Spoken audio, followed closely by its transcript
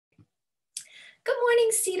Good morning,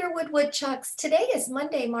 Cedarwood Woodchucks. Today is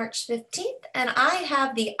Monday, March 15th, and I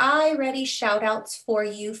have the iReady shoutouts for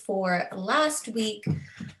you for last week,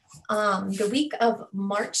 the week of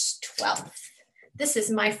March 12th. This is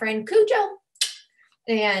my friend Cujo,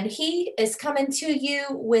 and he is coming to you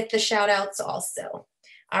with the shoutouts also.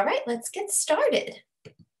 All right, let's get started.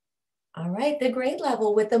 All right, the grade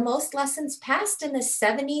level with the most lessons passed in the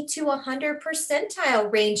 70 to 100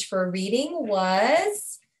 percentile range for reading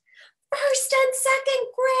was first and second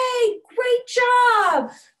grade. Great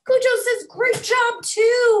job. Cujo says great job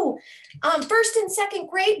too. First and second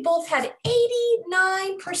grade both had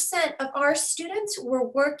 89% of our students were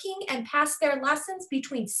working and passed their lessons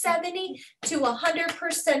between 70 to 100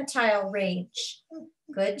 percentile range.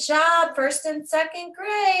 Good job, first and second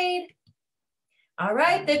grade. All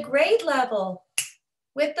right, the grade level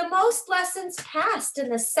with the most lessons passed in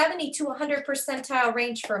the 70 to 100 percentile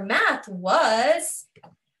range for math was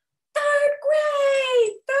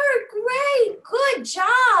third grade, good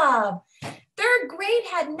job. Third grade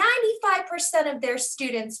had 95% of their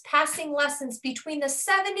students passing lessons between the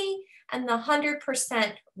 70 and the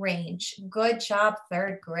 100% range. Good job,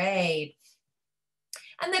 third grade.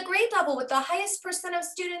 And the grade level with the highest percent of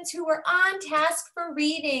students who were on task for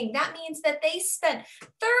reading. That means that they spent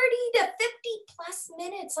 30 to 50 plus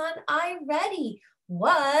minutes on iReady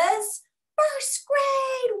was first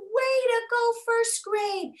grade. Way to go, first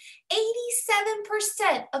grade.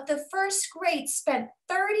 87% of the first grade spent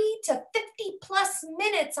 30 to 50 plus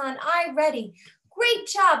minutes on iReady. Great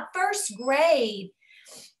job, first grade.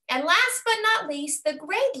 And last but not least, the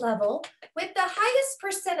grade level with the highest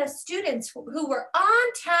percent of students who were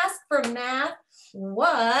on task for math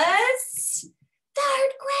was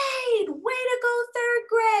third grade. Way to go, third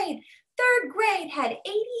grade. Third grade had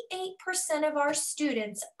 88% of our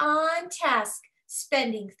students on task,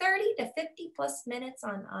 spending 30 to 50 plus minutes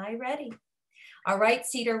on iReady. All right,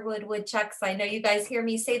 Cedarwood Woodchucks, I know you guys hear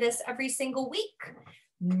me say this every single week.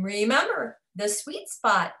 Remember, the sweet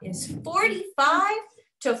spot is 45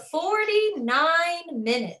 to 49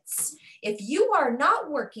 minutes. If you are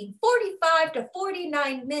not working 45 to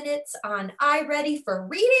 49 minutes on iReady for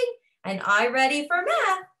reading and iReady for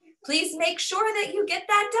math, please make sure that you get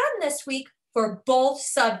that done this week for both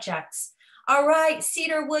subjects. All right,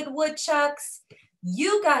 Cedarwood Woodchucks,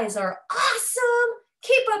 you guys are awesome.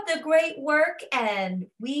 Keep up the great work and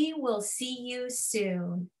we will see you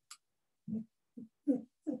soon.